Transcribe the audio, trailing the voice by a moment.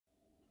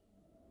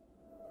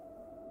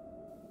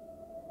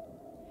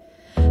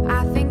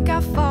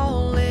have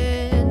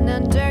fallen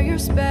under your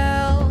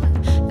spell.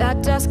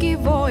 That dusky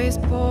voice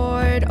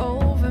poured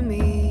over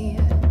me.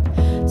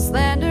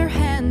 Slender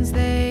hands,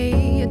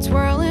 they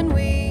twirl and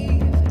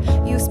weave.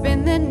 You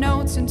spin the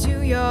notes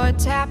into your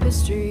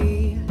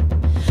tapestry.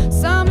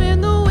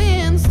 Summon the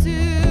winds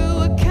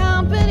to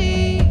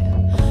accompany.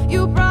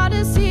 You brought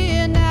us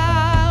here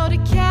now to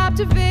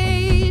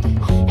captivate.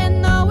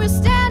 And though we're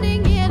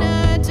standing in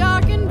a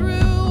darkened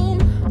room,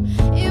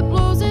 it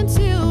blows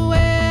until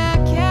we're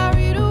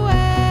carried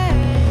away.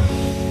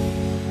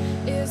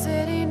 Is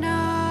it enough?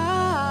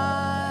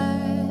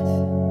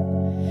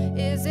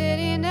 Is it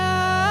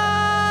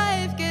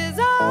enough? 'Cause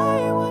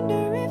I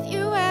wonder if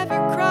you ever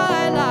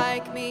cry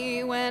like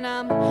me when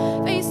I'm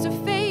face to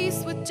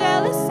face with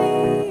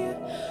jealousy.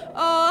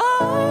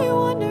 Oh, I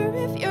wonder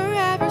if you're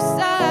ever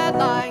sad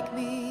like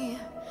me.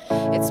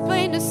 It's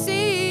plain to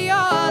see you're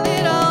a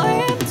little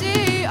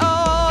empty.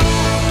 Oh,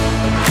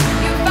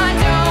 you find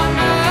your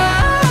Mercury.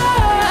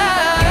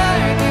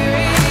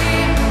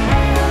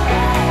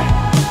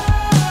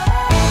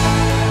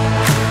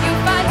 You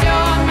find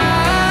your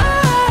Mercury.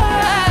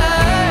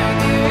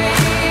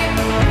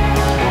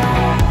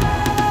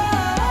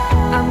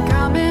 I'm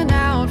coming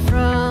out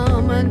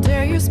from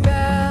under your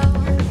spell.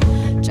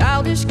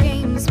 Childish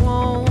games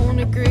won't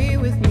agree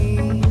with me.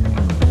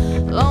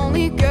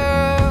 Lonely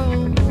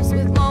girls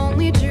with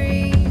lonely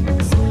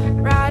dreams,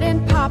 writing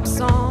pop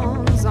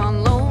songs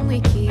on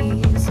lonely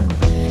keys.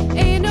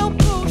 Ain't no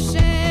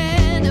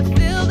potion to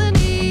fill the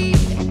need,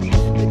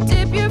 but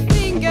dip your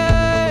finger,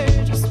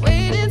 just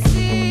wait and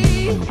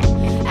see.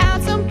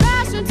 Add some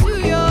passion to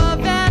your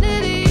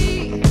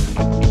vanity.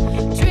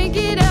 Drink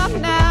it up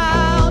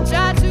now,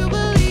 try to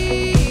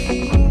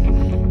believe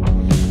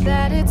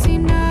that it's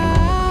enough.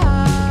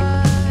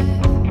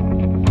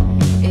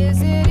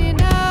 Is it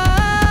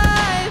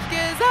enough?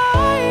 'Cause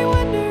I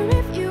wonder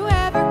if you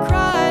ever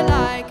cry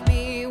like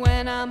me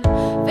when I'm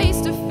face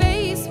to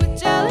face with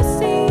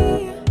jealousy.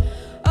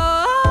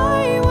 Oh,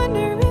 I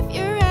wonder if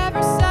you're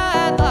ever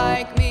sad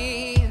like me.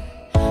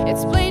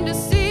 It's plain to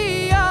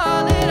see you're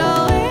a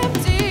little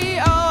empty.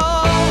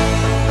 Oh,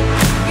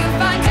 you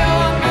find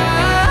your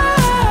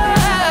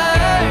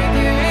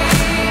Mercury.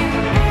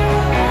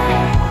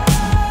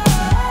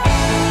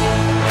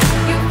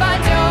 You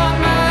find your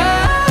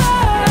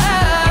Mercury.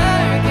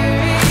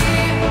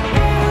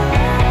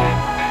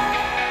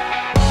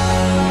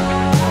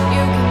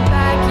 You can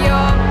pack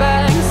your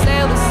bags,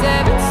 sail the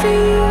 7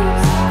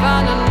 seas,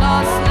 find the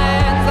lost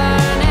lands,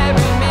 learn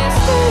every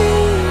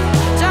mystery.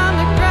 Time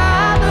to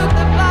cry, look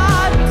the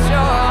part, but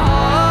you're a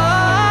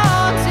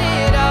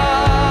haunted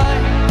eye.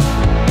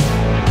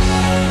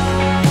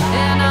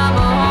 And I'm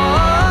a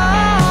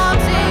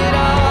haunted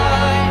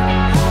eye.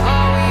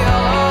 Are we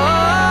all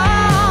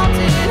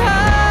haunted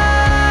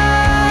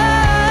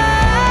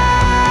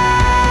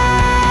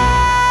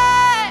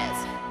eyes?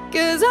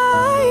 'Cause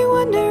I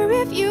wonder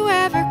if you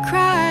ever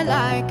cry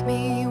like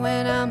me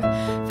when I'm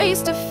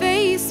face to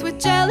face with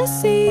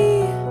jealousy.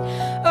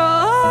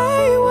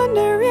 Oh, I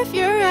wonder if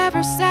you're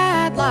ever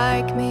sad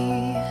like me.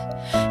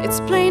 It's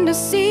plain to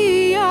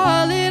see you're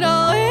a little